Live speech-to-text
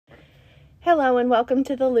Hello and welcome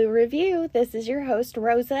to the Lou Review. This is your host,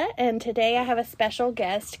 Rosa, and today I have a special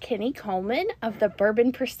guest, Kenny Coleman of the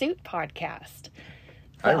Bourbon Pursuit podcast.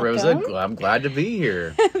 Hi, Rosa. I'm glad to be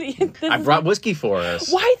here. I brought whiskey for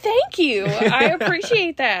us. Why, thank you. I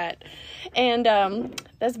appreciate that. And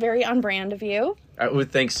that's very on brand of you. I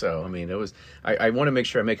would think so. I mean, I want to make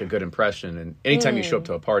sure I make a good impression. And anytime you show up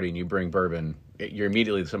to a party and you bring bourbon, you're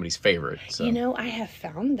immediately somebody's favorite. So. You know, I have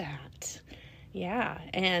found that. Yeah,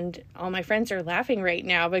 and all my friends are laughing right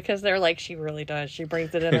now because they're like, she really does. She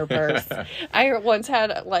brings it in her purse. I once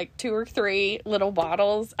had like 2 or 3 little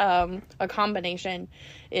bottles, a combination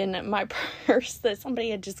in my purse that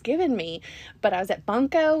somebody had just given me. But I was at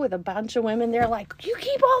Bunko with a bunch of women. They're like, you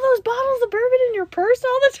keep all those bottles of bourbon in your purse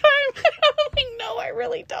all the time? I'm like, no, I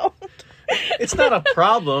really don't. It's not a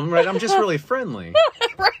problem, right? I'm just really friendly.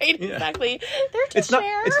 Right, exactly. They're to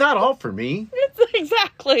share. It's not all for me.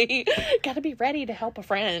 Exactly. Got to be ready to help a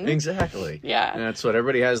friend. Exactly. Yeah. And that's what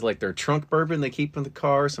everybody has, like their trunk bourbon they keep in the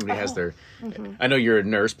car. Somebody has their, I know you're a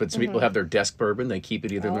nurse, but some people have their desk bourbon. They keep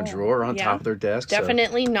it either in the drawer or on top of their desk.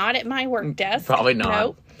 Definitely not at my work desk. Probably not.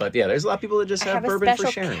 Nope. But yeah, there's a lot of people that just have bourbon for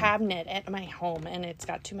sharing. I have a special cabinet at my home, and it's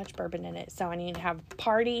got too much bourbon in it, so I need to have a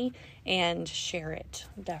party and share it.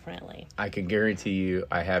 Definitely. I can guarantee you,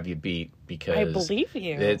 I have you beat because I believe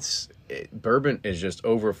you. Bourbon is just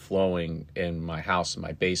overflowing in my house, in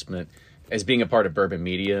my basement. As being a part of Bourbon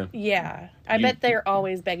Media, yeah, I bet they're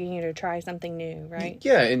always begging you to try something new, right?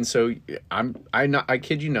 Yeah, and so I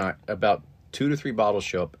kid you not, about 2 to 3 bottles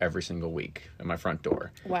show up every single week at my front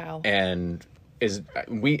door. Wow. And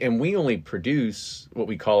we only produce what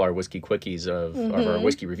we call our whiskey quickies of our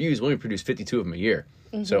whiskey reviews. We only produce 52 of them a year.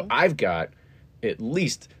 So I've got at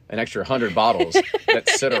least an extra 100 bottles that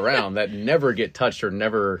sit around that never get touched or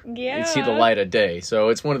never see the light of day. So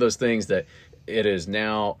it's one of those things that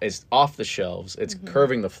it's off the shelves. It's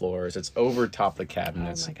curving the floors. It's over top the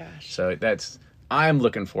cabinets. Oh my gosh. So I'm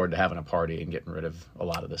looking forward to having a party and getting rid of a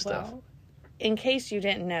lot of this stuff. In case you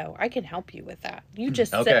didn't know, I can help you with that. You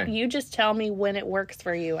just you just tell me when it works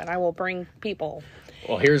for you, and I will bring people.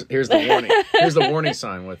 Well, here's the warning. Here's the warning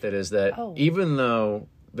sign with it is that even though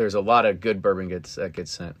there's a lot of good bourbon that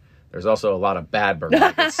gets sent, there's also a lot of bad bourbon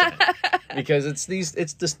that gets sent. Because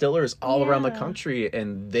it's distillers all around the country,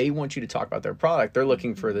 and they want you to talk about their product. They're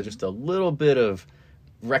looking for just a little bit of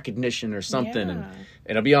recognition or something.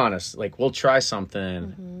 And I'll be honest, like we'll try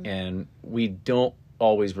something and we don't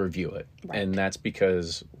always review it. Right. And that's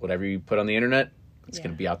because whatever you put on the internet, it's going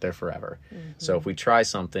to be out there forever. So if we try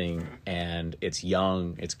something and it's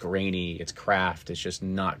young, it's grainy, it's craft, it's just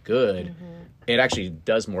not good, it actually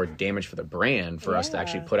does more damage for the brand for us to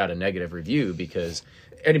actually put out a negative review, because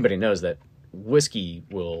anybody knows that whiskey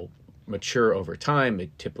will mature over time.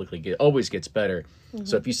 It typically always gets better.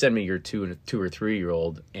 So if you send me your 2 or 3 year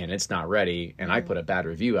old and it's not ready, and I put a bad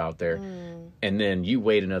review out there, and then you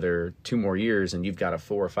wait another 2 more years and you've got a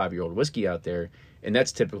 4 or 5 year old whiskey out there, and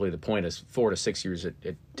that's typically the point, is 4 to 6 years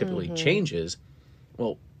it typically changes.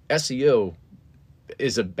 Well, SEO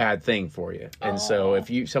is a bad thing for you. And so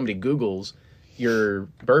if somebody Googles your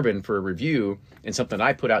bourbon for a review and something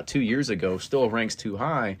I put out 2 years ago still ranks too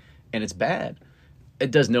high and it's bad, it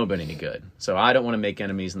does nobody any good. So I don't want to make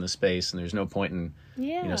enemies in the space, and there's no point in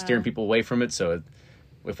steering people away from it. So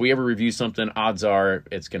if we ever review something, odds are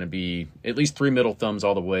it's going to be at least 3 middle thumbs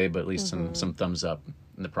all the way, but at least some thumbs up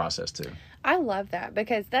in the process too. I love that,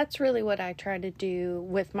 because that's really what I try to do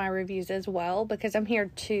with my reviews as well, because I'm here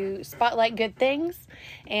to spotlight good things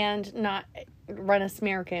and not run a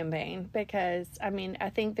smear campaign, because I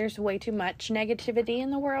think there's way too much negativity in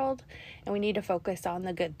the world, and we need to focus on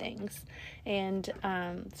the good things. And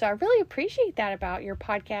so I really appreciate that about your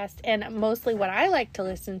podcast. And mostly what I like to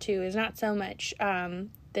listen to is not so much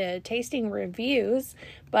the tasting reviews,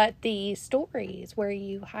 but the stories where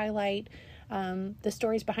you highlight the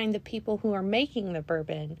stories behind the people who are making the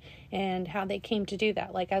bourbon and how they came to do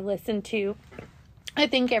that. Like I listened to, I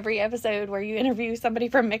think, every episode where you interview somebody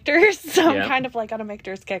from Michter's. So I'm kind of like on a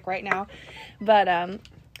Michter's kick right now. But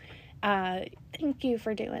thank you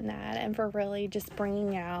for doing that and for really just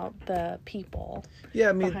bringing out the people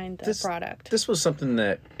behind the product. This was something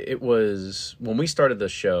that it was when we started the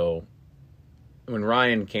show. When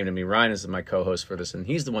Ryan came to me, Ryan is my co-host for this, and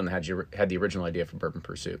he's the one that had the original idea for Bourbon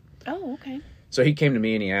Pursuit. Oh, okay. So he came to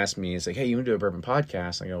me and he asked me, he's like, hey, you want to do a bourbon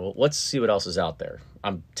podcast? I go, well, let's see what else is out there.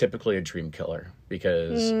 I'm typically a dream killer,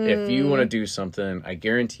 because if you want to do something, I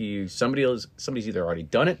guarantee you somebody's either already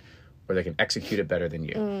done it or they can execute it better than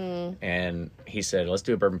you. And he said, let's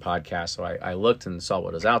do a bourbon podcast. So I looked and saw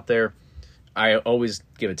what was out there. I always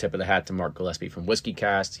give a tip of the hat to Mark Gillespie from Whiskey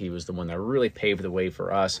Cast. He was the one that really paved the way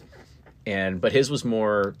for us. But his was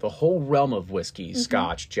more the whole realm of whiskey,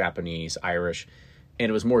 Scotch, Japanese, Irish, and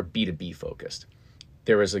it was more B2B focused.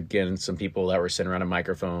 There was, again, some people that were sitting around a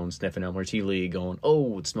microphone, sniffing Elmer T. Lee, going,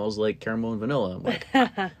 oh, it smells like caramel and vanilla. I'm like,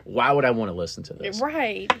 why would I want to listen to this?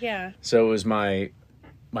 Right, yeah. So it was my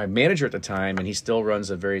manager at the time, and he still runs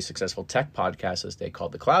a very successful tech podcast this day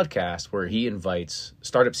called The Cloudcast, where he invites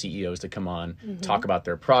startup CEOs to come on, talk about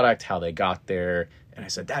their product, how they got there. And I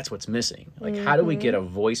said, that's what's missing. Like, how do we get a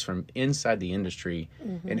voice from inside the industry,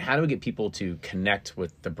 and how do we get people to connect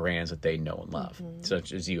with the brands that they know and love,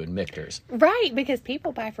 such as you and Michter's? Right, because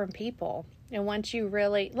people buy from people. And once you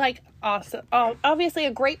really, like, awesome. Obviously,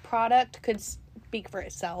 a great product could speak for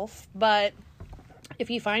itself, but if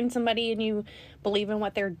you find somebody and you believe in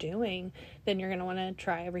what they're doing, then you're going to want to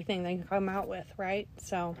try everything they come out with, right?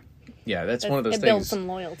 So... yeah, that's one of those things. It builds some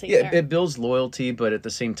loyalty. Yeah, it builds loyalty, but at the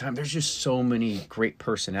same time, there's just so many great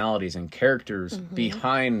personalities and characters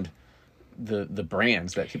behind the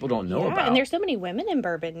brands that people don't know about. And there's so many women in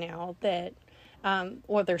bourbon now that,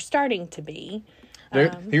 or they're starting to be.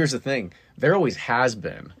 Here's the thing. There always has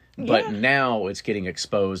been, but now it's getting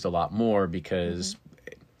exposed a lot more because...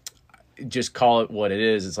 just call it what it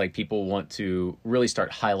is. It's like people want to really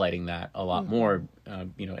start highlighting that a lot more.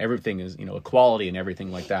 Everything is, equality and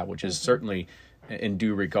everything like that, which is certainly in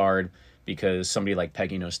due regard, because somebody like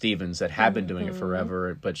Peggy Noe Stevens that had been doing it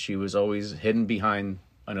forever, but she was always hidden behind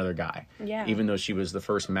another guy. Yeah. Even though she was the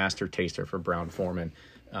first master taster for Brown-Forman,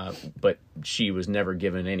 but she was never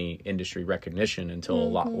given any industry recognition until a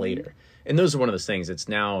lot later. And those are one of those things.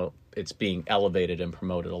 It's being elevated and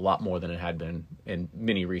promoted a lot more than it had been in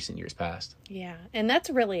many recent years past. Yeah. And that's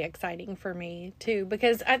really exciting for me too,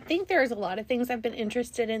 because I think there's a lot of things I've been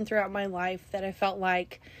interested in throughout my life that I felt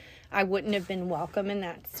like I wouldn't have been welcome in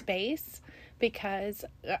that space because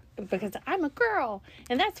I'm a girl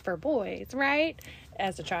and that's for boys, right?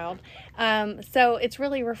 As a child. So it's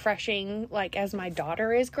really refreshing, like as my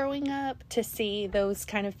daughter is growing up, to see those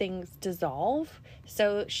kind of things dissolve.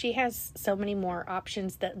 So she has so many more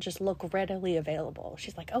options that just look readily available.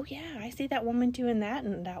 She's like, oh yeah, I see that woman doing that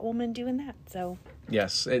and that woman doing that. So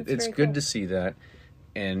yes, it's good to see that.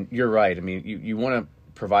 And you're right. I mean, you want to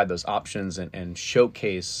provide those options and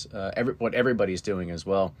showcase what everybody's doing as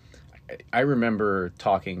well. I remember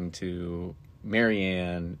talking to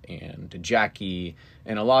Marianne and to Jackie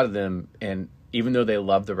and a lot of them, and even though they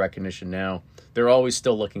love the recognition now, they're always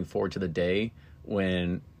still looking forward to the day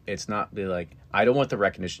when it's not like, I don't want the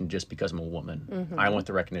recognition just because I'm a woman. I want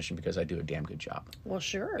the recognition because I do a damn good job. Well,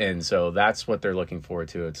 sure. And so that's what they're looking forward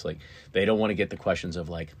to. It's like they don't want to get the questions of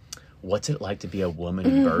like, what's it like to be a woman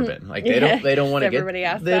in bourbon? Like they don't want to get everybody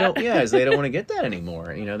asks that. They don't want to get that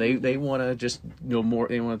anymore. They want to just know more.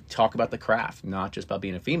 They want to talk about the craft, not just about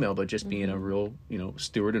being a female, but just being a real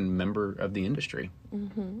steward and member of the industry.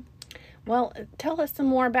 Well, tell us some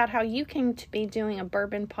more about how you came to be doing a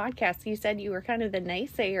bourbon podcast. You said you were kind of the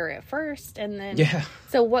naysayer at first, and then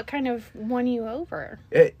so what kind of won you over?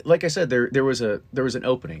 Like I said, there was an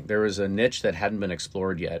opening. There was a niche that hadn't been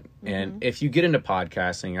explored yet. And if you get into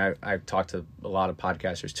podcasting, I've talked to a lot of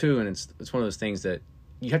podcasters too, and it's one of those things that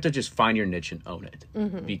you have to just find your niche and own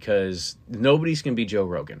it, because nobody's going to be Joe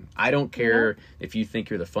Rogan. I don't care if you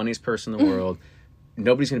think you're the funniest person in the world.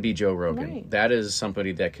 Nobody's going to be Joe Rogan. Right. That is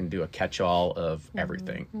somebody that can do a catch-all of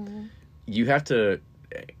everything. You have to...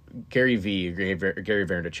 Gary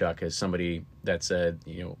Vaynerchuk is somebody that said,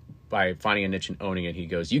 by finding a niche and owning it, he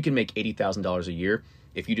goes, you can make $80,000 a year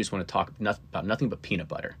if you just want to talk about nothing but peanut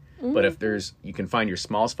butter. But if you can find your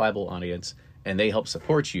smallest viable audience and they help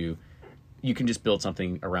support you, you can just build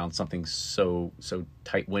something around something so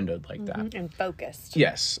tight-windowed like that. And focused.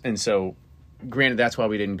 Yes. And so... granted, that's why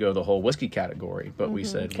we didn't go the whole whiskey category, but we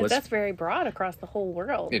said... because that's very broad across the whole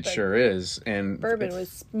world. It sure is. And bourbon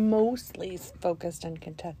was mostly focused in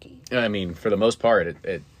Kentucky. I mean, for the most part,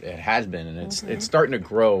 it has been, and it's starting to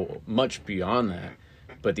grow much beyond that.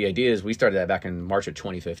 But the idea is we started that back in March of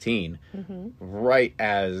 2015, right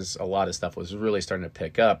as a lot of stuff was really starting to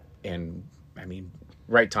pick up. And, I mean,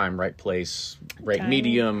 right time, right place, right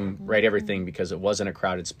medium, right everything, because it wasn't a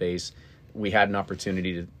crowded space. We had an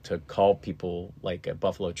opportunity to call people like at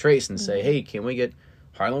Buffalo Trace and say, hey, can we get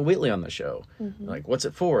Harlan Wheatley on the show? Like, what's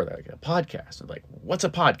it for? They're like, a podcast. I'm like, what's a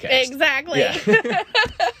podcast? Exactly. Yeah.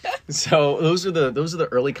 So those are the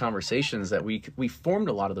early conversations that we formed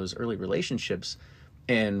a lot of those early relationships,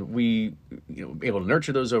 and we able to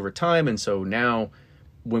nurture those over time. And so now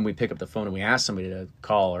when we pick up the phone and we ask somebody to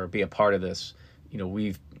call or be a part of this,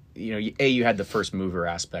 you had the first mover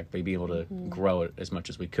aspect by being able to grow it as much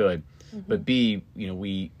as we could. But B,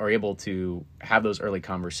 we are able to have those early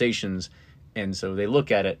conversations And so they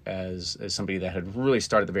look at it as somebody that had really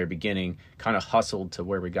started at the very beginning, kind of hustled to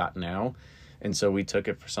where we got now. And so we took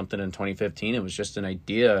it for something in 2015. It was just an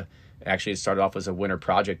idea. Actually, it started off as a winter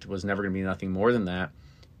project. It was never going to be nothing more than that.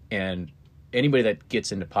 And anybody that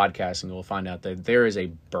gets into podcasting will find out that there is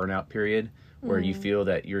a burnout period where you feel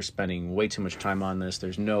that you're spending way too much time on this.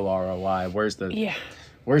 There's no ROI. Where's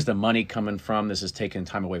the money coming from? This is taking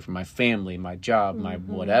time away from my family, my job, my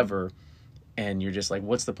whatever. And you're just like,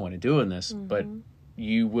 what's the point of doing this? But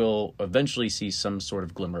you will eventually see some sort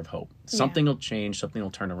of glimmer of hope. Something will change. Something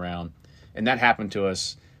will turn around. And that happened to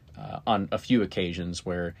us on a few occasions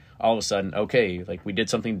where all of a sudden, okay, like we did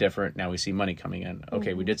something different. Now we see money coming in.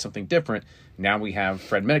 Okay, we did something different. Now we have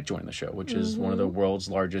Fred Minnick join the show, which is one of the world's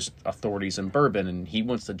largest authorities in bourbon. And he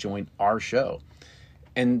wants to join our show.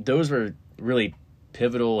 And those were really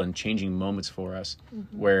pivotal and changing moments for us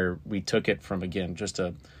where we took it from, again, just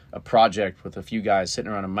a project with a few guys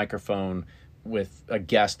sitting around a microphone with a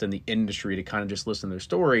guest in the industry to kind of just listen to their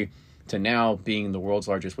story, to now being the world's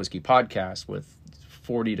largest whiskey podcast with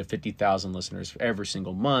 40 to 50,000 listeners every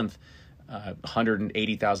single month,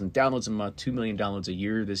 180,000 downloads a month, 2 million downloads a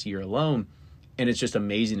year this year alone. And it's just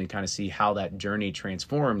amazing to kind of see how that journey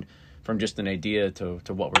transformed from just an idea to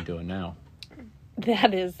what we're doing now.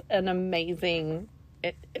 That is an amazing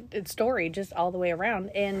story just all the way around.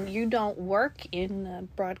 And you don't work in the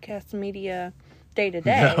broadcast media day to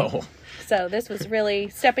day. No. So this was really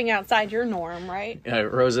stepping outside your norm, right?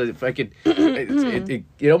 Rosa, if I could,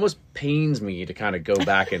 it almost pains me to kind of go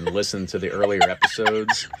back and listen to the earlier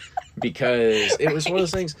episodes because it was one of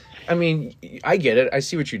those things. I mean, I get it. I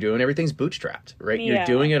see what you're doing. Everything's bootstrapped, right? Yeah. You're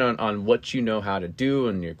doing it on what you know how to do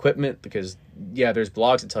and your equipment because, there's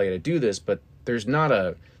blogs that tell you to do this, but there's not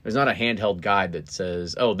a handheld guide that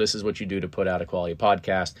says, oh, this is what you do to put out a quality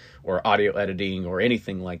podcast or audio editing or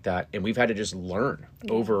anything like that. And we've had to just learn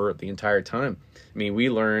over the entire time. I mean,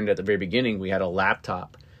 we learned at the very beginning, we had a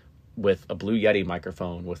laptop with a Blue Yeti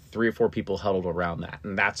microphone with 3 or 4 people huddled around that.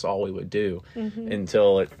 And that's all we would do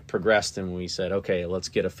until it progressed. And we said, okay, let's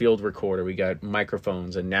get a field recorder. We got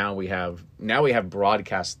microphones. And now we have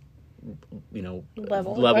broadcast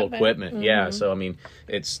level equipment. Yeah. So, I mean,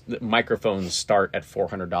 microphones start at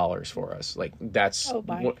 $400 for us. Like that's,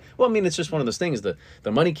 it's just one of those things that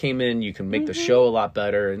the money came in, you can make the show a lot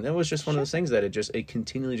better. And it was just one of those things that it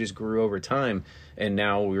continually just grew over time. And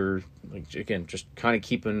now we're like, again, just kind of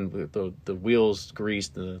keeping the wheels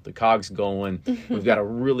greased, the cogs going. We've got a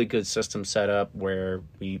really good system set up where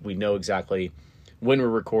we know exactly when we're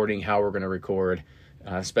recording, how we're going to record.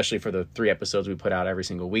 Especially for the 3 episodes we put out every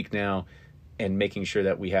single week now, and making sure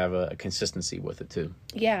that we have a consistency with it too.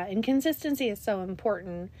 Yeah, and consistency is so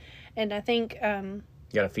important. And I think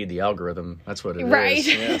you got to feed the algorithm. That's what it is. Right.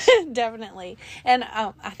 Yes. Definitely. And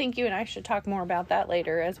I think you and I should talk more about that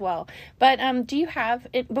later as well. But do you have,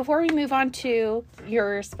 before we move on to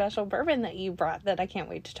your special bourbon that you brought that I can't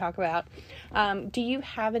wait to talk about, do you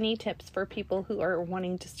have any tips for people who are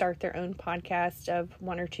wanting to start their own podcast of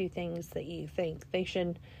 1 or 2 things that you think they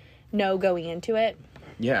should know going into it?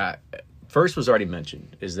 Yeah. First was already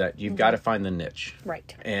mentioned, is that you've got to find the niche.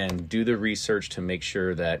 Right. And do the research to make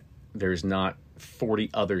sure that there's not 40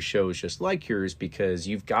 other shows just like yours, because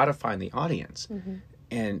you've got to find the audience.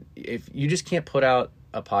 And if you just can't put out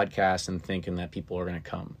a podcast and thinking that people are going to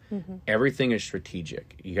come, everything is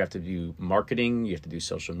strategic. You have to do marketing, you have to do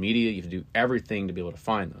social media, you have to do everything to be able to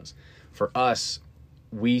find those. For us,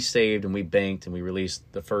 we saved and we banked and we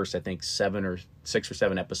released the first, I think, 6 or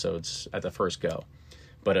 7 episodes at the first go.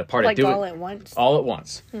 But a part of doing all at once. All at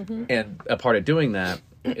once. And a part of doing that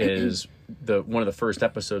is one of the first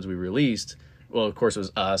episodes we released. Well, of course, it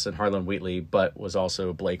was us and Harlan Wheatley, but was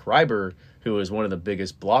also Blake Reiber, who was one of the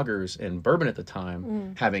biggest bloggers in bourbon at the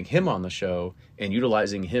time, having him on the show and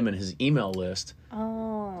utilizing him and his email list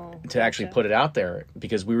to actually put it out there,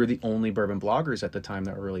 because we were the only bourbon bloggers at the time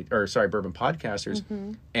that were bourbon podcasters,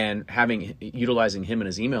 and utilizing him and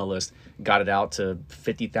his email list got it out to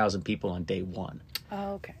 50,000 people on day 1.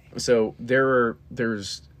 Oh, okay. So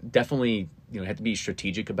there's definitely, have to be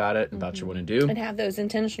strategic about it, about what you want to do. And have those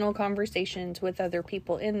intentional conversations with other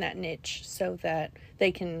people in that niche so that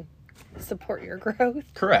they can support your growth.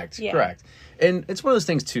 Correct. And it's one of those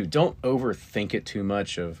things too, don't overthink it too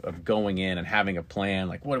much of going in and having a plan,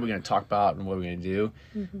 like what are we going to talk about and what are we going to do?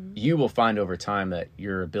 You will find over time that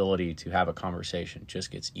your ability to have a conversation just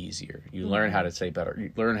gets easier. You learn how to say better,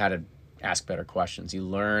 you learn how to ask better questions, you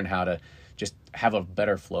learn how to just have a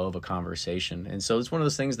better flow of a conversation. And so it's one of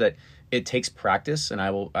those things that it takes practice. And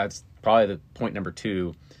that's probably the point number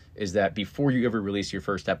 2, is that before you ever release your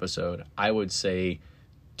first episode, I would say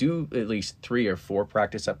do at least 3 or 4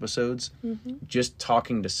 practice episodes, just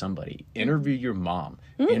talking to somebody. Interview your mom,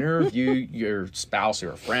 interview your spouse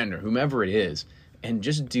or a friend or whomever it is, and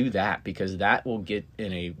just do that, because that will get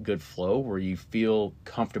in a good flow where you feel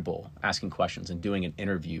comfortable asking questions and doing an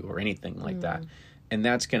interview or anything like that. And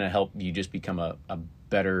that's going to help you just become a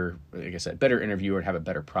better, like I said, better interviewer and have a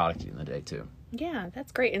better product in the day too. Yeah,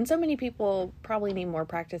 that's great. And so many people probably need more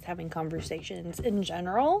practice having conversations in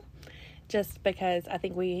general, just because I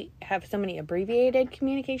think we have so many abbreviated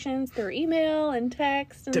communications through email and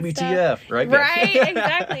text and WTF, stuff. right? Right,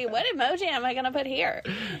 exactly. What emoji am I going to put here?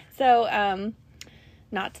 So,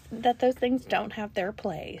 not that those things don't have their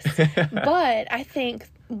place, but I think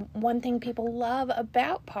one thing people love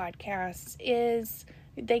about podcasts is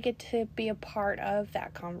they get to be a part of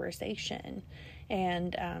that conversation.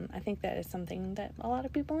 And I think that is something that a lot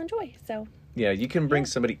of people enjoy. So yeah, you can bring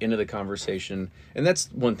somebody into the conversation. And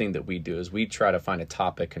that's one thing that we do, is we try to find a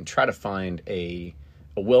topic and try to find a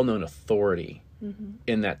well-known authority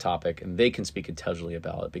in that topic, and they can speak intelligently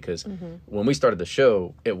about it. Because when we started the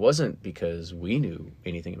show, it wasn't because we knew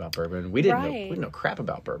anything about bourbon. We didn't know crap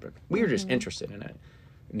about bourbon. We were just interested in it.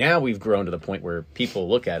 Now we've grown to the point where people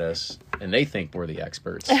look at us and they think we're the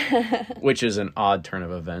experts, which is an odd turn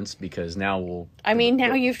of events, because now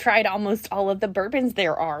now you've tried almost all of the bourbons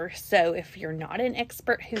there are. So if you're not an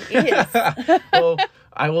expert, who is? Well,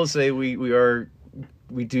 I will say we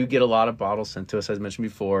do get a lot of bottles sent to us, as mentioned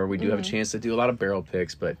before. We do have a chance to do a lot of barrel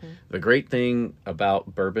picks, but the great thing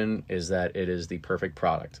about bourbon is that it is the perfect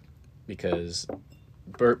product, because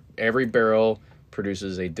every barrel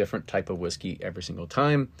produces a different type of whiskey every single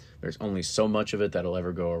time. There's only so much of it that'll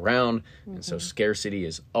ever go around, and so scarcity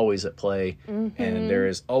is always at play, and there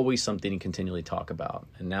is always something to continually talk about.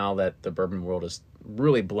 And now that the bourbon world has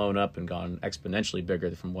really blown up and gone exponentially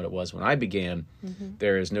bigger from what it was when I began,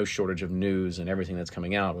 there is no shortage of news and everything that's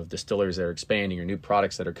coming out, with distillers that are expanding or new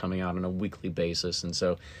products that are coming out on a weekly basis. And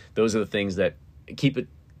so those are the things that keep it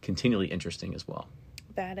continually interesting as well.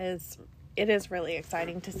 It is really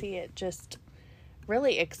exciting to see it just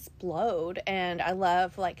really explode. And I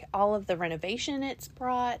love all of the renovation it's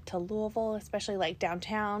brought to Louisville, especially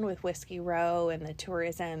downtown with Whiskey Row and the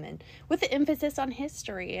tourism, and with the emphasis on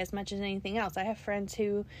history as much as anything else. I have friends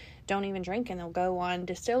who don't even drink and they'll go on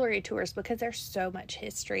distillery tours because there's so much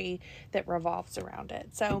history that revolves around it.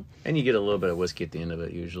 So, and you get a little bit of whiskey at the end of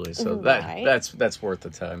it usually, so that's worth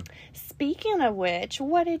the time. Speaking of which,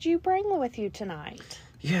 what did you bring with you tonight?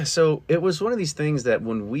 Yeah, so it was one of these things that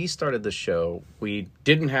when we started the show, we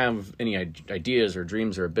didn't have any ideas or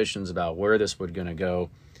dreams or ambitions about where this was going to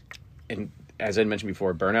go. And as I mentioned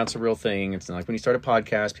before, burnout's a real thing. It's not like when you start a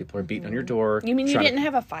podcast, people are beating on your door. You mean you didn't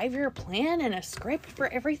have a 5-year plan and a script for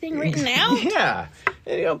everything written out? Yeah.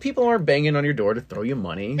 And, people aren't banging on your door to throw you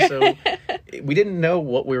money. So we didn't know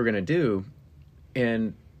what we were going to do.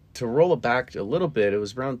 And to roll it back a little bit, it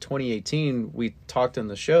was around 2018, we talked on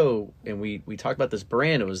the show, and we talked about this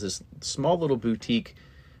brand. It was this small little boutique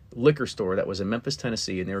liquor store that was in Memphis,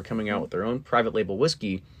 Tennessee, and they were coming out with their own private label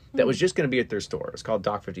whiskey that was just going to be at their store. It was called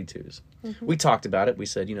Doc 52's. We talked about it. We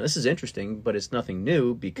said, this is interesting, but it's nothing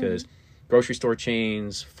new, because grocery store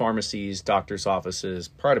chains, pharmacies, doctors' offices,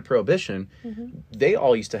 prior to Prohibition, they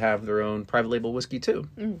all used to have their own private label whiskey too.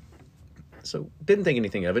 So didn't think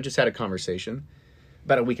anything of it, just had a conversation.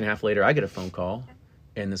 About a week and a half later, I get a phone call,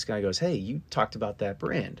 and this guy goes, "Hey, you talked about that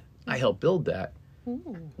brand. I helped build that.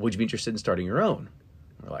 Would you be interested in starting your own?"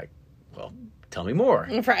 We're like, "Well, tell me more."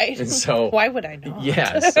 Right. And so, why would I not?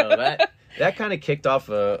 Yeah. So that kind of kicked off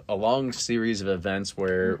a long series of events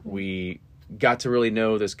where we got to really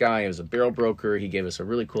know this guy. He was a barrel broker. He gave us a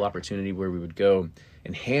really cool opportunity where we would go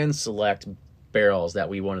and hand select barrels that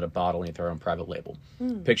we wanted to bottle with our own private label.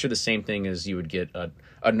 Picture the same thing as you would get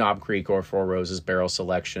a Knob Creek or Four Roses barrel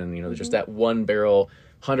selection. There's just that one barrel,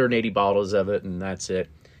 180 bottles of it, and that's it.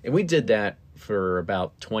 And we did that for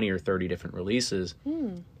about 20 or 30 different releases,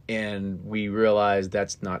 and we realized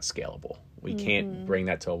that's not scalable. We can't bring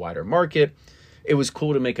that to a wider market. It was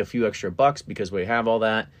cool to make a few extra bucks because we have all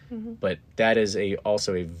that, but that is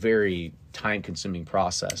also a very time-consuming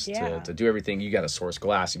process to do everything. You got to source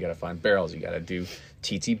glass, you got to find barrels, you got to do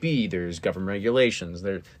TTB. There's government regulations.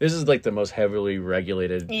 This is the most heavily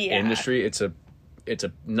regulated industry. It's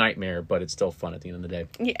a nightmare, but it's still fun at the end of the day.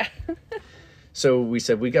 Yeah. So we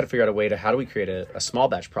said we got to figure out a way to how do we create a small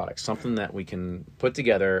batch product, something that we can put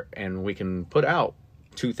together and we can put out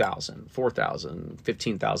 2,000, 4,000,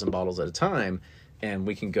 15,000 bottles at a time, and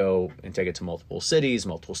we can go and take it to multiple cities,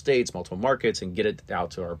 multiple states, multiple markets, and get it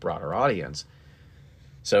out to our broader audience.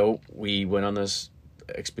 So we went on this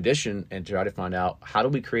expedition and tried to find out how do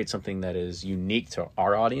we create something that is unique to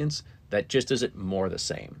our audience that just isn't more the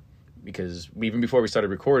same. Because even before we started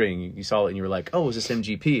recording, you saw it and you were like, "Oh, is this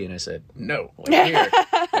MGP?" And I said, "No,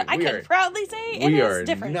 I can proudly say it is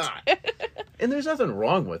different." Not. And there's nothing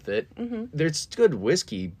wrong with it. Mm-hmm. There's good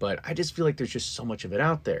whiskey, but I just feel like there's just so much of it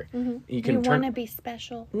out there. Mm-hmm. You want to be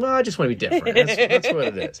special? Well, I just want to be different. That's what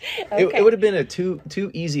it is. Okay. It would have been a too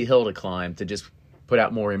easy hill to climb to just put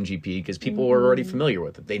out more MGP because people are already familiar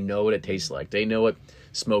with it. They know what it tastes like. They know what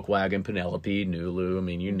Smoke Wagon, Penelope, Nulu, I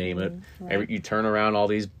mean, you name it. Right. You turn around all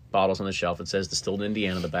these bottles on the shelf. It says distilled in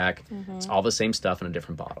Indiana on the back. Mm-hmm. It's all the same stuff in a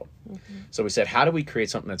different bottle. Mm-hmm. So we said, how do we create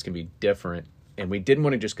something that's going to be different? And we didn't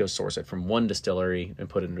want to just go source it from one distillery and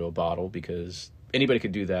put it into a bottle because anybody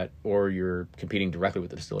could do that, or you're competing directly with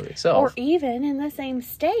the distillery itself. Or even in the same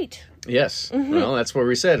state. Yes. Mm-hmm. Well, that's where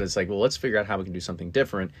we said, it's like, well, let's figure out how we can do something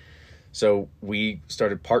different. So we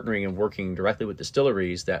started partnering and working directly with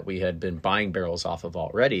distilleries that we had been buying barrels off of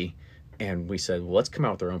already. And we said, well, let's come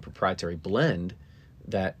out with our own proprietary blend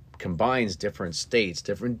that combines different states,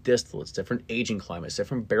 different distillates, different aging climates,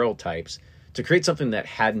 different barrel types to create something that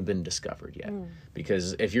hadn't been discovered yet.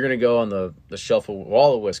 Because if you're going to go on the shelf of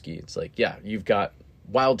all of whiskey, it's like, yeah, you've got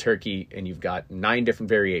Wild Turkey and you've got 9 different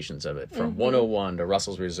variations of it, from 101 to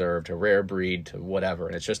Russell's Reserve to Rare Breed to whatever.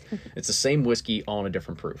 And it's just, it's the same whiskey all in a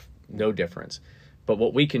different proof. No difference. But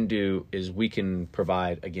what we can do is we can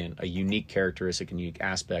provide, again, a unique characteristic and unique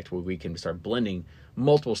aspect where we can start blending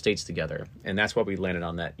multiple states together. And that's why we landed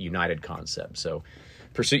on that United concept. So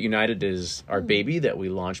Pursuit United is our baby that we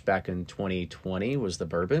launched back in 2020 was the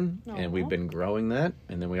bourbon. Aww. And we've been growing that.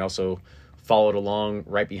 And then we also followed along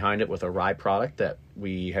right behind it with a rye product that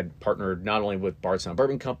we had partnered not only with Bardstown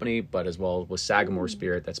Bourbon Company, but as well with Sagamore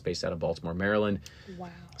Spirit that's based out of Baltimore, Maryland. Wow.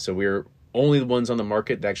 So we're only the ones on the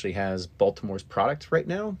market that actually has Baltimore's product right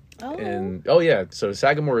now. Oh. And so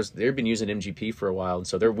Sagamore's, they've been using MGP for a while, and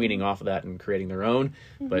so they're weaning off of that and creating their own,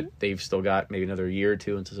 but they've still got maybe another year or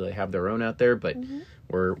two until they have their own out there. But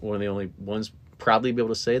we're one of the only ones proudly be able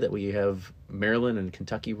to say that we have Maryland and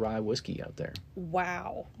Kentucky rye whiskey out there.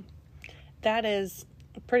 Wow. That is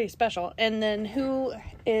pretty special. And then who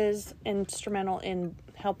is instrumental in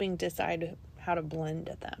helping decide how to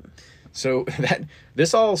blend them? So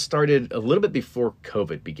this all started a little bit before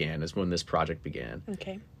COVID began, is when this project began.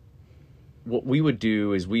 Okay. What we would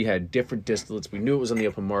do is we had different distillates. We knew it was on the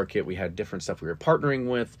open market. We had different stuff we were partnering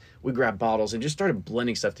with. We grabbed bottles and just started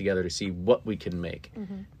blending stuff together to see what we can make.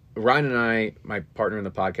 Ryan and I, my partner in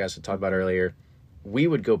the podcast I talked about earlier, we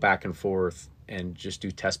would go back and forth and just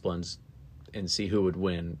do test blends and see who would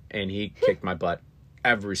win. And he kicked my butt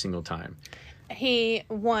every single time. He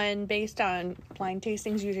won based on blind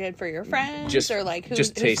tastings you did for your friends, or like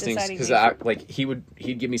just tastings? Because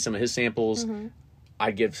he'd give me some of his samples.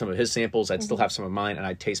 I'd give some of his samples. I'd still have some of mine, and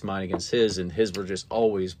I'd taste mine against his, and his were just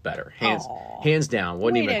always better, hands down.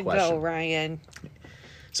 Wasn't even a question. Way to go, Ryan.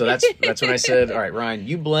 So that's when I said, all right, Ryan,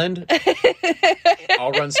 you blend.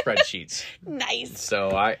 I'll run spreadsheets. Nice.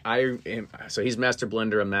 So so he's master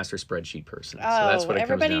blender, I'm master spreadsheet person. So that's what it comes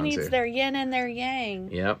down to. Everybody needs their yin and their yang.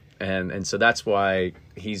 Yep. And so that's why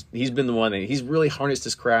he's been the one that he's really harnessed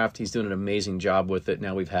his craft. He's doing an amazing job with it.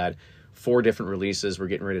 Now we've had 4 different releases. We're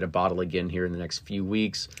getting ready to bottle again here in the next few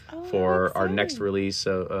weeks for our next release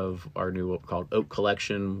of our new called Oak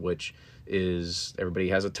Collection, which is everybody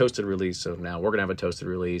has a toasted release, so now we're gonna have a toasted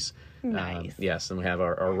release. Nice. Yes, and we have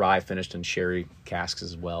our rye finished in sherry casks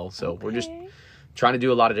as well. So we're just trying to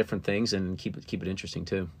do a lot of different things and keep it interesting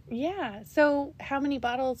too. Yeah. So how many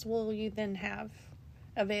bottles will you then have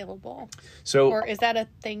available? Or is that a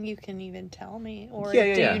thing you can even tell me, or do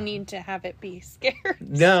you need to have it be scarce?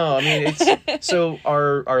 No, I mean it's so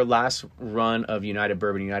our last run of United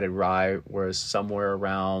Bourbon, United Rye was somewhere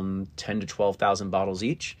around 10 to 12,000 bottles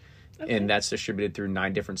each. Okay. And that's distributed through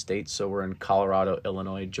 9 different states. So we're in Colorado,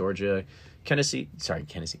 Illinois, Georgia, Kentucky,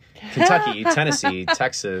 Tennessee,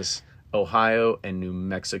 Texas, Ohio, and New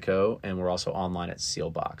Mexico. And we're also online at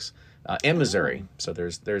Sealbox and Missouri. So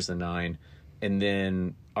there's the 9. And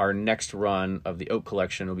then our next run of the Oak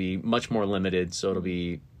Collection will be much more limited. So it'll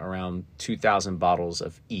be around 2,000 bottles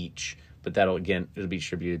of each. But it'll be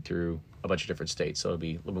distributed through a bunch of different states. So it'll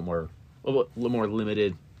be a little more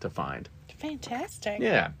limited to find. Fantastic.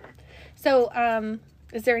 Yeah. So,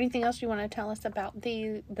 is there anything else you want to tell us about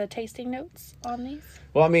the tasting notes on these?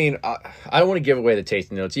 Well, I mean, I don't want to give away the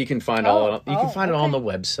tasting notes. You can find it all on the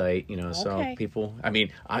website, so people, I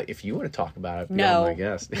mean, if you want to talk about it, no, I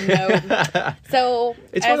guess. No. So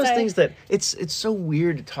it's one of those things that it's so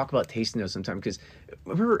weird to talk about tasting notes sometimes, because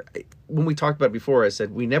remember when we talked about it before, I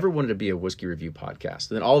said we never wanted to be a whiskey review podcast.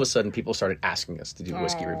 And then all of a sudden people started asking us to do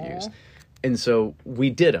whiskey reviews. And so we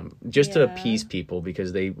did them just to appease people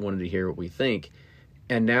because they wanted to hear what we think.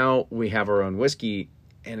 And now we have our own whiskey,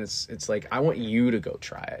 and it's like, I want you to go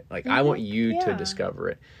try it. Like, I want you to discover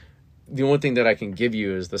it. The only thing that I can give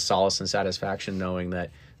you is the solace and satisfaction knowing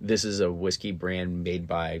that this is a whiskey brand made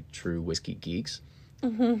by true whiskey geeks.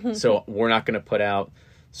 So we're not going to put out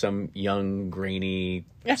some young, grainy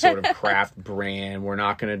sort of craft brand. We're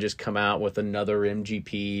not going to just come out with another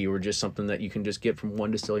MGP or just something that you can just get from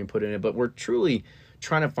one distillery and put in it. But we're truly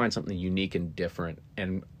trying to find something unique and different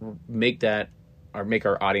and make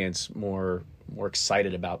our audience more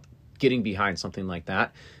excited about getting behind something like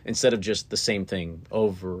that instead of just the same thing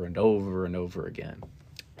over and over and over again.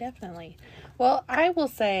 Definitely. Well, I will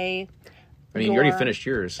say... I mean, you already finished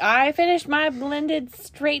yours. I finished my blended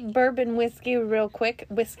straight bourbon whiskey real quick.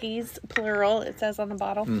 Whiskeys, plural, it says on the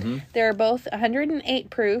bottle. They're both 108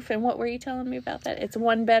 proof. And what were you telling me about that? It's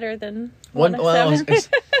one better than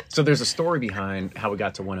 107. So there's a story behind how we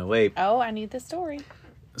got to 108. Oh, I need the story.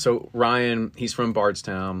 So Ryan, he's from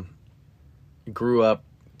Bardstown. Grew up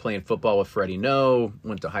playing football with Freddie No.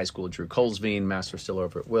 Went to high school with Drew Colesveen, master distiller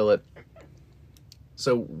over at Willett.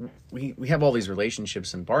 So we have all these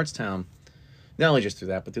relationships in Bardstown. Not only just through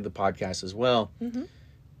that, but through the podcast as well.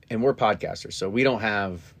 And we're podcasters, so we don't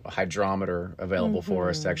have a hydrometer available for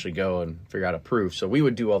us to actually go and figure out a proof. So we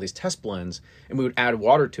would do all these test blends, and we would add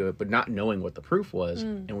water to it, but not knowing what the proof was.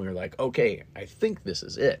 And we were like, okay, I think this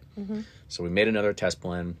is it. So we made another test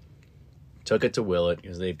blend, took it to Willett,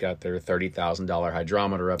 because they've got their $30,000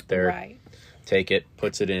 hydrometer up there. Right. Take it,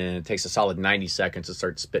 puts it in. It takes a solid 90 seconds to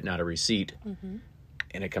start spitting out a receipt.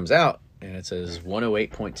 And it comes out. And it says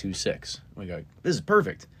 108.26. We go, this is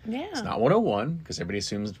perfect. Yeah. It's not 101, because everybody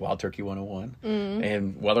assumes it's Wild Turkey 101.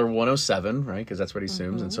 And Weller 107, right? Because that's what he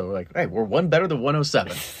assumes. And so we're like, hey, we're one better than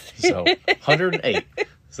 107. So 108.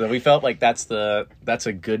 So we felt like that's a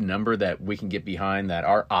good number that we can get behind, that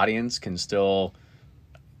our audience can still,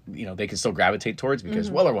 they can still gravitate towards,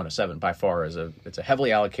 because Weller 107 by far it's a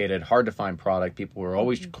heavily allocated, hard to find product. People were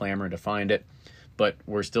always clamoring to find it. But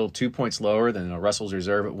we're still 2 points lower than a Russell's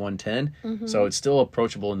Reserve at 110. So it's still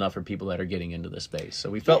approachable enough for people that are getting into the space.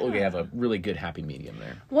 So we felt like we have a really good happy medium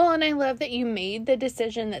there. Well, and I love that you made the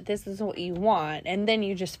decision that this is what you want, and then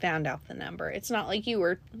you just found out the number. It's not like you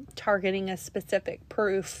were targeting a specific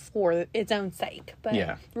proof for its own sake.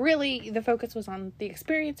 But really, the focus was on the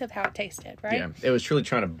experience of how it tasted, right? Yeah, it was truly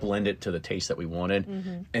trying to blend it to the taste that we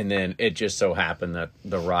wanted. And then it just so happened that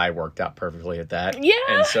the rye worked out perfectly at that. Yeah.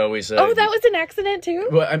 And so we said... Oh, that was an accident too?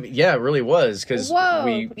 Well, I mean, yeah, it really was, because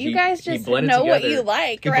you guys just know what you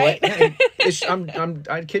like, right?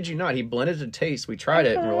 I kid you not. He blended to taste. We tried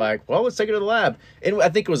it, and we're like, well, let's take it to the lab. And I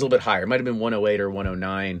think it was a little bit higher. It might have been 108 or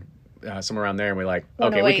 109, somewhere around there. And we're like,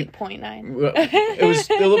 okay, we can. 108.9. It was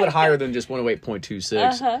a little bit higher than just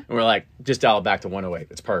 108.26. And we're like, just dial it back to 108.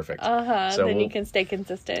 It's perfect. So then you can stay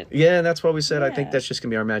consistent. Yeah, and that's why we said I think that's just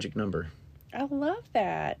gonna be our magic number. I love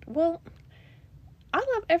that. Well, I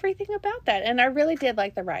love everything about that. And I really did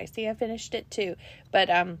like the rice. See, I finished it too. But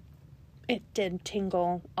it did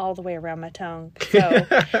tingle all the way around my tongue. So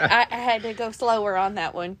I had to go slower on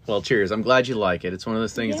that one. Well, cheers. I'm glad you like it. It's one of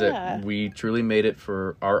those things that we truly made it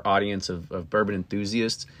for our audience of bourbon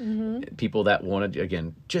enthusiasts. People that wanted,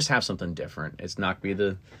 again, just have something different. It's not going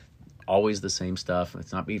to be always the same stuff.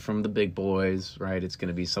 It's not be from the big boys, right? It's going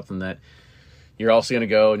to be something that you're also going to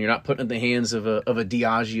go, and you're not putting it in the hands of a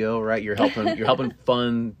Diageo, right? You're helping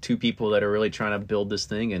fund two people that are really trying to build this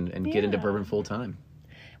thing and get into bourbon full time.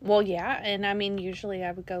 Well, yeah, and I mean, usually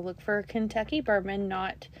I would go look for a Kentucky bourbon,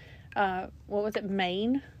 not what was it,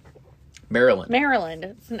 Maryland.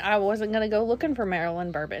 I wasn't going to go looking for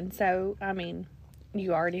Maryland bourbon, so I mean,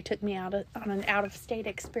 you already took me on an out of state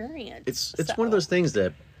experience. It's one of those things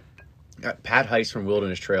that Pat Heiss from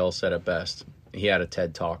Wilderness Trail said it best. He had a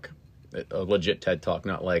TED Talk. A legit TED Talk,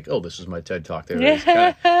 not like, oh, this is my TED Talk. There it is.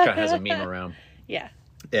 Kind of has a meme around. Yeah.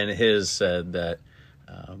 And his said that,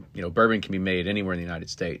 bourbon can be made anywhere in the United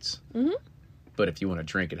States. But if you want to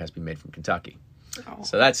drink, it has to be made from Kentucky. Oh.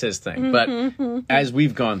 So that's his thing. But as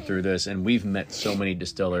we've gone through this and we've met so many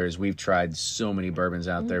distillers, we've tried so many bourbons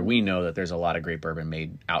out there, we know that there's a lot of great bourbon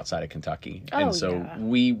made outside of Kentucky. And so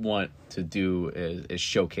we want to do is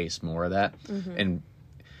showcase more of that.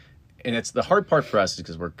 And it's the hard part for us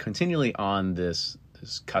because we're continually on this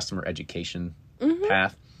customer education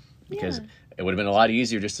path, because it would have been a lot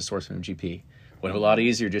easier just to source from MGP. Would have been a lot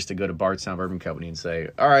easier just to go to Bardstown Bourbon Company and say,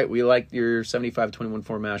 all right, we like your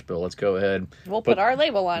 75-21-4 mash bill. Let's go ahead. We'll put our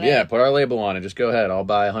label on it. Yeah, put our label on it. Just go ahead. I'll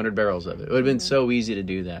buy 100 barrels of it. It would have been so easy to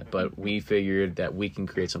do that. But we figured that we can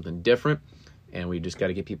create something different, and we just got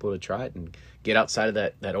to get people to try it and get outside of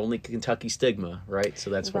that only Kentucky stigma, right? So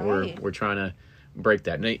that's what we're trying break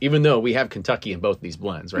that. And even though we have Kentucky in both these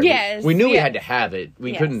blends, right? Yes. We knew we had to have it.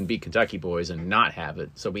 We Yes. couldn't be Kentucky boys and not have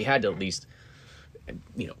it. So we had to at least,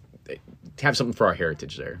 have something for our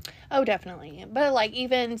heritage there. Oh, definitely. But like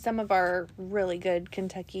even some of our really good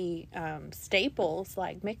Kentucky staples,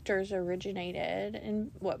 like Michter's, originated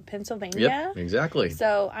in Pennsylvania. Yep, exactly.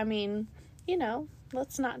 So I mean,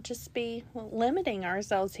 let's not just be limiting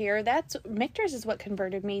ourselves here. Michter's is what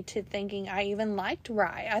converted me to thinking I even liked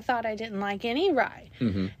rye. I thought I didn't like any rye.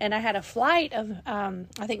 Mm-hmm. And I had a flight of,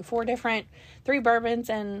 I think 3 bourbons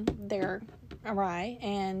and their rye.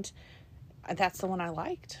 And that's the one I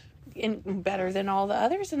liked better than all the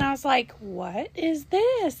others. And I was like, what is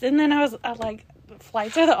this? And then I like,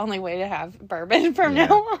 flights are the only way to have bourbon from now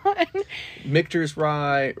on. Michter's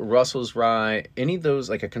rye, Russell's rye, any of those,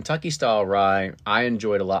 like a Kentucky style rye, I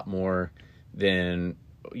enjoyed a lot more than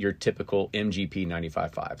your typical MGP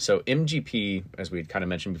 95.5. So MGP, as we kind of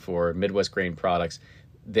mentioned before, Midwest Grain Products,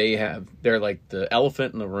 they're like the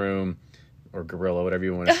elephant in the room, or gorilla, whatever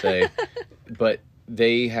you want to say, but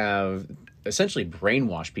they have essentially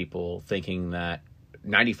brainwashed people thinking that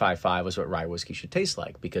 95.5 was what rye whiskey should taste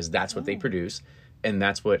like, because that's what they produce. And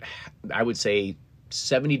that's what I would say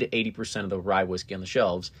 70 to 80% of the rye whiskey on the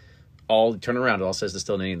shelves, all turn around, it all says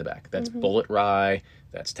distilled in Indiana in the back. That's Bullet rye,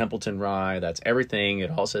 that's Templeton rye, that's everything. It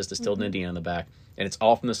all says distilled in Indiana on the back. And it's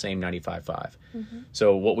all from the same 95.5.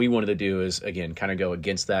 So what we wanted to do is, again, kind of go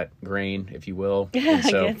against that grain, if you will. And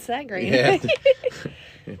so, against that grain. Yeah.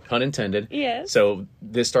 Pun intended. Yes. So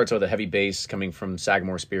this starts with a heavy base coming from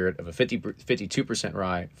Sagamore Spirit of a 52%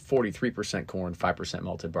 rye, 43% corn, 5%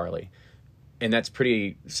 malted barley. And that's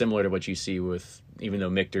pretty similar to what you see with, even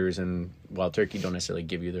though Michter's and Wild Turkey don't necessarily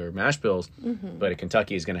give you their mash bills, but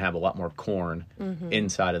Kentucky is going to have a lot more corn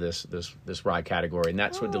inside of this rye category, and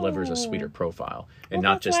that's what delivers a sweeter profile, and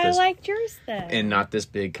not just this. I liked yours then, and not this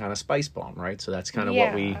big kind of spice bomb, right? So that's kind of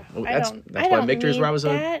Yeah. what that's why Michter's rye was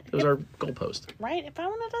our goalpost. Right? If I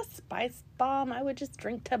wanted a spice bomb, I would just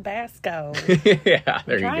drink Tabasco. Yeah,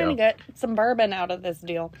 there you Trying go. to get some bourbon out of this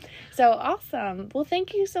deal. So awesome. Well,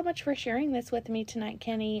 thank you so much for sharing this with me tonight,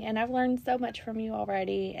 Kenny. And I've learned so much from you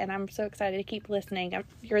already. And I'm so excited to keep listening.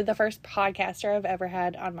 You're the first podcaster I've ever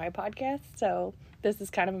had on my podcast. So this is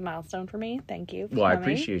kind of a milestone for me. Thank you. Well, I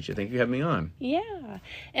appreciate you. Thank you for having me on. Yeah.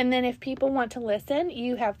 And then if people want to listen,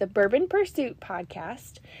 you have the Bourbon Pursuit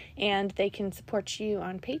podcast. And they can support you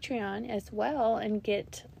on Patreon as well and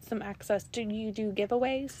get some access. Do you do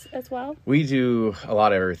giveaways as well? We do a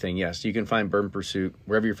lot of everything, yes. You can find Bourbon Pursuit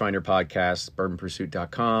wherever you find your podcasts,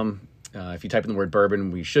 bourbonpursuit.com. If you type in the word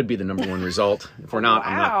bourbon, we should be the number one result. If we're not,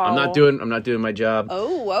 Wow. I'm not doing my job.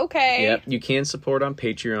 Oh, okay. Yep. You can support on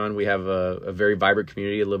Patreon. We have a very vibrant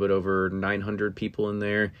community, a little bit over 900 people in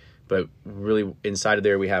there. But really inside of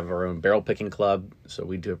there, we have our own barrel picking club. So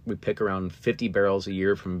we pick around 50 barrels a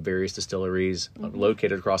year from various distilleries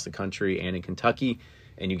located across the country and in Kentucky.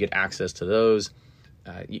 And you get access to those.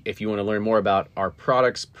 If you want to learn more about our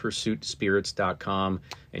products, pursuitspirits.com,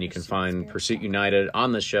 and you can find Pursuit United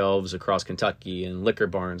on the shelves across Kentucky and liquor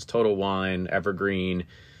barns, Total Wine, Evergreen,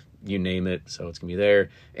 you name it. So it's going to be there.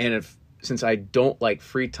 And since I don't like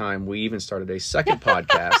free time, we even started a second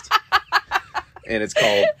podcast, and it's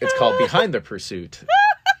called Behind the Pursuit,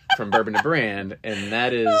 from Bourbon to Brand, and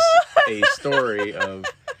that is a story of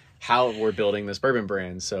how we're building this bourbon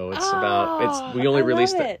brand. So it's we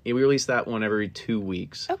release that one every 2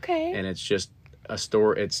 weeks. Okay. And it's just a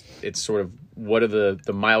story. It's sort of what are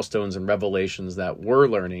the milestones and revelations that we're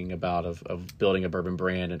learning about of building a bourbon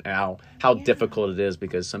brand, and how difficult it is,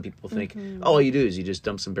 because some people think all you do is you just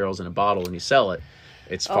dump some barrels in a bottle and you sell it.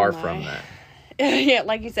 It's far from that. Yeah,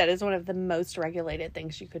 like you said, it's one of the most regulated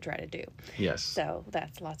things you could try to do. Yes. So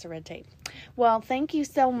that's lots of red tape. Well, thank you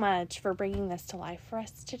so much for bringing this to life for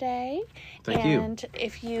us today. Thank you. And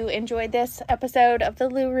if you enjoyed this episode of the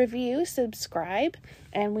Lou Review, subscribe,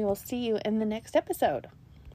 and we will see you in the next episode.